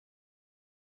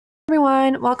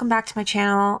Everyone, welcome back to my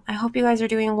channel. I hope you guys are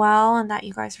doing well and that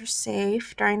you guys are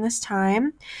safe during this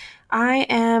time. I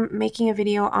am making a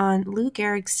video on Lou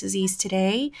Gehrig's disease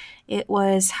today. It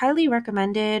was highly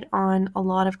recommended on a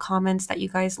lot of comments that you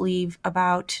guys leave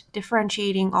about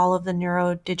differentiating all of the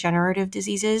neurodegenerative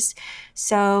diseases.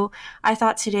 So I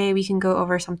thought today we can go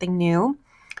over something new.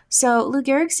 So Lou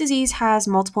Gehrig's disease has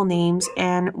multiple names,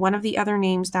 and one of the other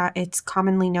names that it's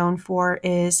commonly known for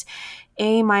is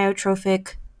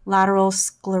amyotrophic lateral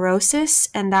sclerosis,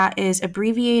 and that is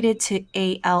abbreviated to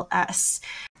ALS.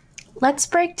 Let's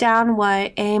break down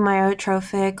what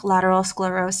amyotrophic lateral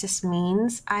sclerosis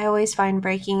means. I always find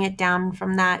breaking it down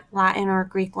from that Latin or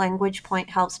Greek language point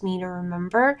helps me to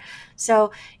remember.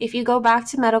 So if you go back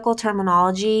to medical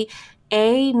terminology,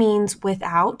 A means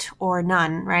without or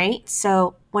none, right?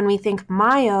 So when we think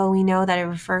myo, we know that it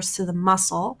refers to the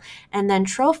muscle. And then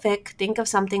trophic, think of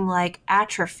something like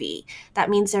atrophy. That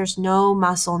means there's no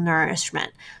muscle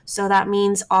nourishment. So that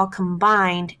means all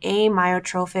combined,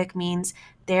 amyotrophic means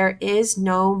there is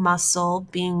no muscle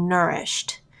being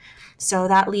nourished. So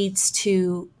that leads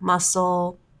to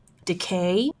muscle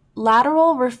decay.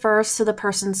 Lateral refers to the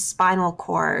person's spinal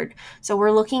cord. So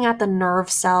we're looking at the nerve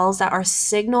cells that are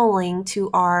signaling to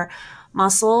our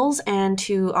muscles and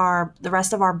to the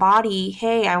rest of our body,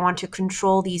 hey, I want to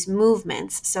control these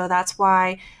movements. So that's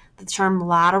why the term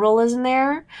lateral is in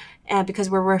there, and because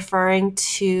we're referring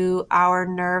to our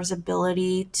nerves'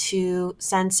 ability to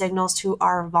send signals to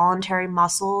our voluntary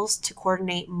muscles to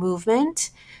coordinate movement.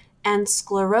 And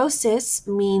sclerosis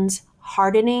means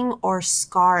hardening or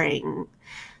scarring.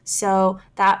 So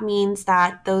that means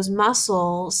that those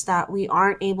muscles that we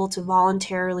aren't able to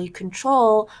voluntarily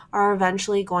control are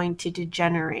eventually going to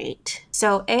degenerate.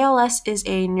 So ALS is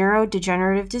a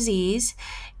neurodegenerative disease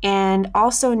and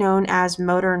also known as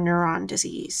motor neuron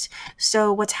disease.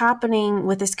 So what's happening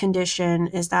with this condition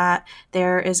is that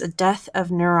there is a death of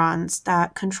neurons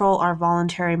that control our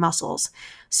voluntary muscles.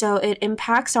 So it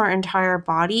impacts our entire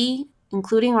body,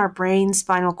 including our brain,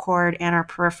 spinal cord, and our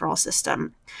peripheral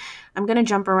system. I'm going to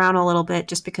jump around a little bit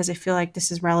just because I feel like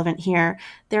this is relevant here.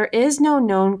 There is no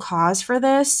known cause for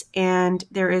this, and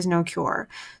there is no cure.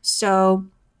 So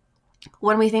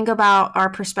when we think about our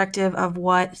perspective of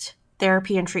what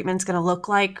therapy and treatment is going to look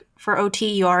like for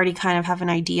OT, you already kind of have an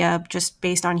idea just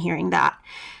based on hearing that.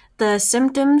 The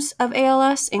symptoms of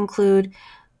ALS include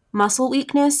muscle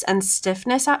weakness and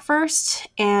stiffness at first,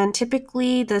 and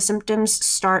typically the symptoms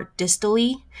start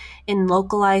distally in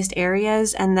localized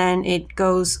areas, and then it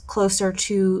goes closer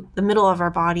to the middle of our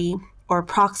body or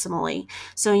proximally.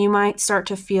 So you might start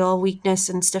to feel weakness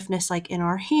and stiffness like in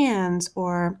our hands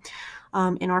or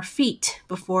in our feet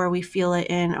before we feel it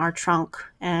in our trunk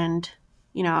and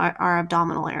our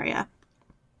abdominal area.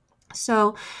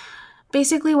 So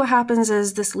basically what happens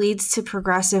is this leads to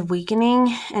progressive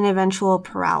weakening and eventual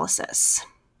paralysis.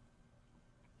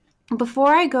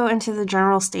 Before I go into the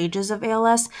general stages of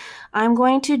ALS, I'm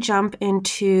going to jump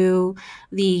into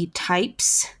the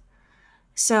types.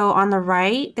 So on the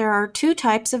right, there are two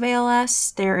types of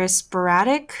ALS. There is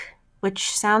sporadic,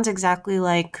 which sounds exactly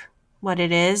like what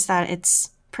it is, that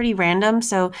it's pretty random.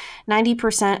 So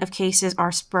 90% of cases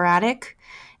are sporadic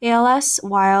ALS,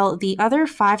 while the other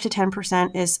 5 to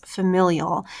 10% is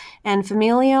familial. And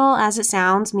familial, as it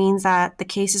sounds, means that the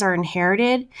cases are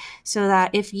inherited, so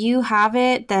that if you have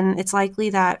it, then it's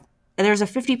likely that there's a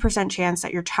 50% chance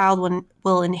that your child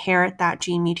will inherit that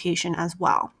gene mutation as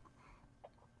well.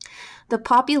 The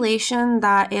population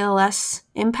that ALS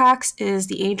impacts is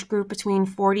the age group between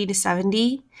 40 to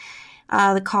 70.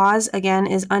 The cause, again,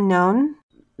 is unknown.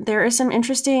 There is some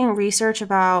interesting research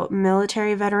about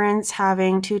military veterans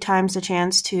having 2 times the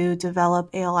chance to develop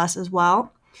ALS as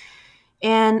well.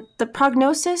 And the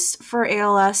prognosis for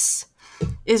ALS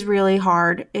is really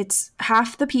hard. It's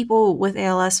half the people with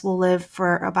ALS will live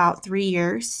for about 3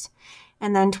 years,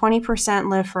 and then 20%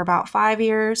 live for about 5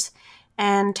 years,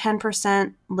 and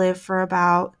 10% live for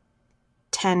about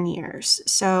 10 years.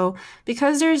 So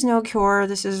because there's no cure,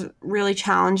 this is really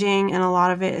challenging, and a lot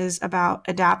of it is about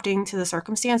adapting to the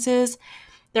circumstances.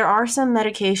 There are some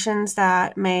medications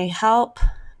that may help,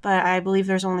 but I believe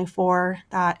there's only 4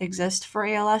 that exist for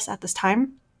ALS at this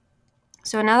time.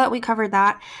 So now that we covered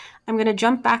that, I'm going to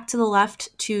jump back to the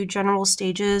left to general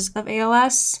stages of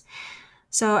ALS.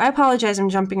 So I apologize, I'm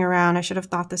jumping around. I should have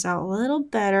thought this out a little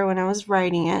better when I was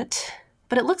writing it,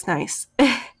 but it looks nice.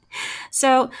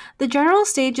 So the general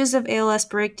stages of ALS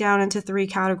break down into 3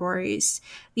 categories.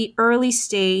 The early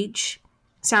stage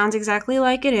sounds exactly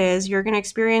like it is. You're going to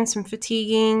experience some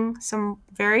fatiguing, some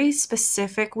very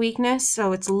specific weakness,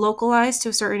 so it's localized to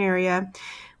a certain area.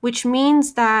 which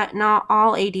means that not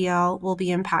all ADL will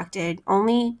be impacted.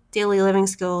 Only daily living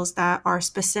skills that are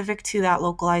specific to that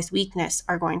localized weakness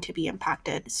are going to be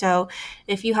impacted. So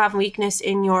if you have weakness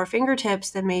in your fingertips,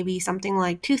 then maybe something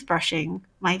like toothbrushing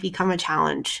might become a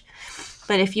challenge.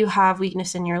 But if you have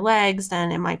weakness in your legs,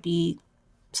 then it might be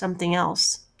something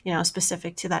else,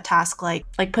 specific to that task, like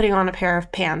putting on a pair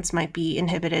of pants might be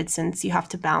inhibited since you have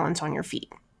to balance on your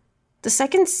feet. The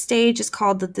second stage is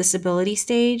called the disability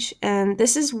stage, and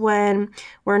this is when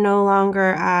we're no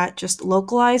longer at just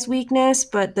localized weakness,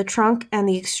 but the trunk and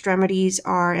the extremities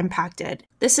are impacted.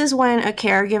 This is when a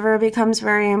caregiver becomes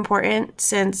very important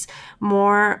since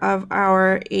more of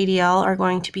our ADL are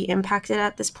going to be impacted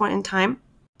at this point in time.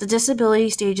 The disability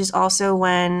stage is also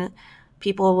when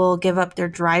people will give up their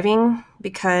driving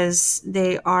because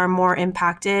they are more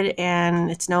impacted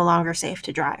and it's no longer safe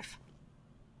to drive.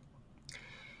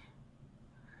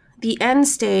 The end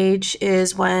stage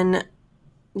is when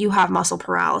you have muscle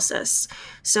paralysis.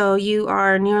 So you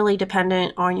are nearly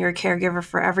dependent on your caregiver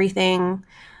for everything.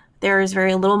 There is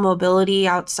very little mobility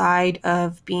outside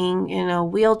of being in a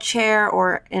wheelchair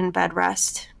or in bed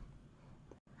rest.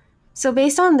 So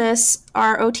based on this,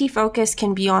 our OT focus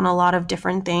can be on a lot of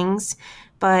different things,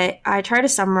 but I try to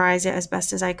summarize it as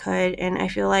best as I could, and I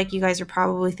feel like you guys are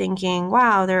probably thinking,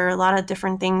 wow, there are a lot of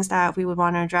different things that we would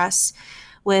want to address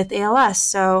with ALS.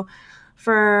 So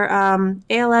for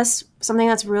ALS, something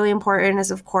that's really important is,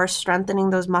 of course,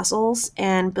 strengthening those muscles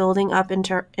and building up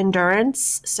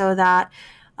endurance so that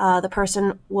the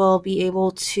person will be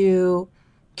able to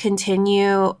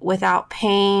continue without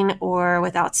pain or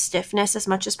without stiffness as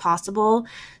much as possible.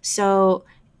 So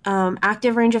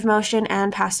active range of motion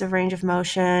and passive range of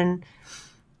motion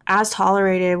as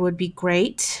tolerated would be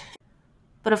great.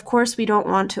 But of course, we don't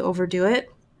want to overdo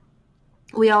it.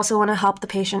 We also want to help the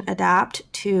patient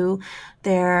adapt to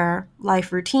their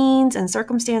life routines and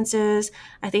circumstances.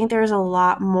 I think there's a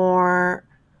lot more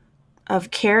of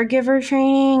caregiver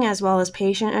training as well as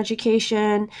patient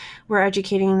education. We're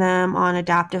educating them on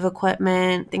adaptive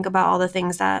equipment. Think about all the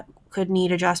things that could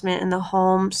need adjustment in the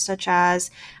home, such as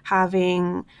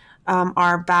having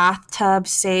our bathtub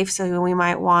safe. So we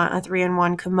might want a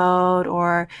 3-in-1 commode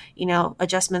or,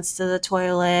 adjustments to the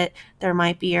toilet. There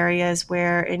might be areas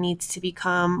where it needs to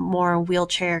become more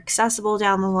wheelchair accessible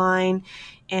down the line,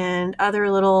 and other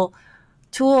little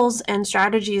tools and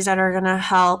strategies that are going to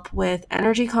help with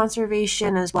energy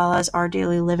conservation as well as our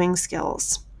daily living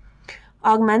skills.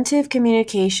 Augmentative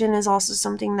communication is also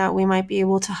something that we might be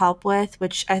able to help with,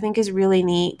 which I think is really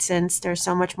neat since there's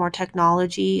so much more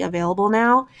technology available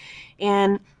now.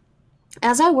 And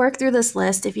as I work through this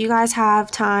list, if you guys have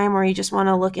time or you just want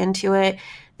to look into it,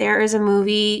 there is a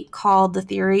movie called The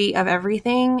Theory of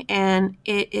Everything, and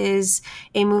it is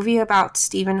a movie about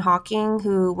Stephen Hawking,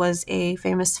 who was a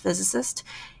famous physicist.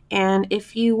 And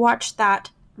if you watch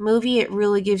that movie, it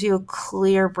really gives you a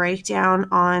clear breakdown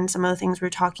on some of the things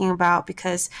we're talking about,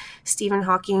 because Stephen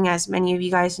Hawking, as many of you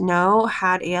guys know,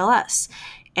 had ALS.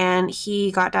 And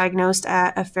he got diagnosed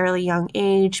at a fairly young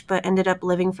age, but ended up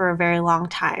living for a very long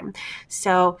time.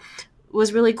 So it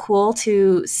was really cool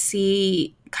to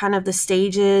see kind of the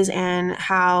stages and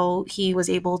how he was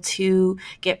able to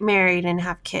get married and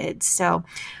have kids. So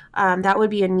that would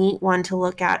be a neat one to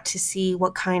look at to see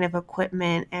what kind of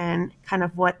equipment and kind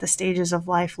of what the stages of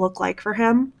life look like for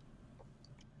him.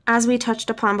 As we touched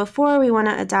upon before, we want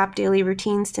to adapt daily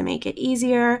routines to make it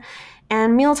easier.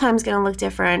 And mealtime is going to look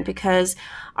different because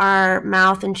our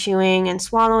mouth and chewing and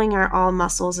swallowing are all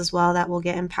muscles as well that will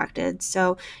get impacted.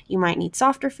 So you might need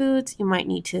softer foods, you might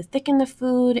need to thicken the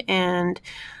food and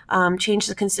change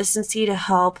the consistency to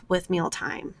help with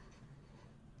mealtime.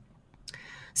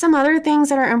 Some other things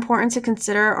that are important to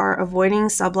consider are avoiding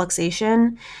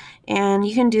subluxation. And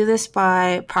you can do this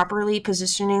by properly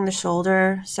positioning the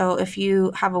shoulder. So if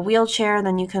you have a wheelchair,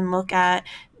 then you can look at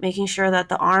making sure that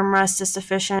the armrest is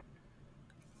sufficient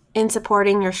in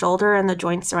supporting your shoulder and the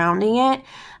joints surrounding it,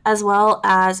 as well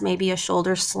as maybe a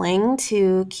shoulder sling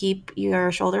to keep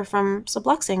your shoulder from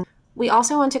subluxing. We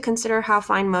also want to consider how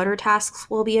fine motor tasks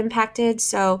will be impacted.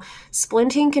 So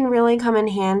splinting can really come in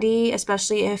handy,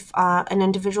 especially if an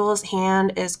individual's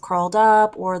hand is curled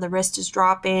up or the wrist is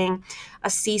dropping. A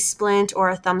C-splint or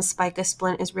a thumb spica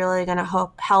splint is really going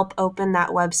to help open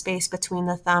that web space between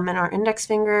the thumb and our index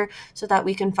finger so that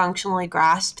we can functionally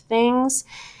grasp things.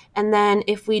 And then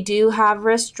if we do have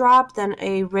wrist drop, then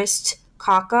a wrist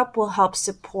cock-up will help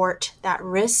support that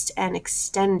wrist and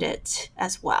extend it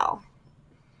as well.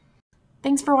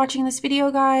 Thanks for watching this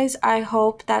video, guys. I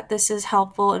hope that this is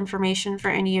helpful information for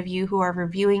any of you who are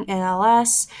reviewing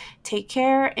ALS. Take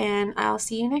care, and I'll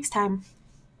see you next time.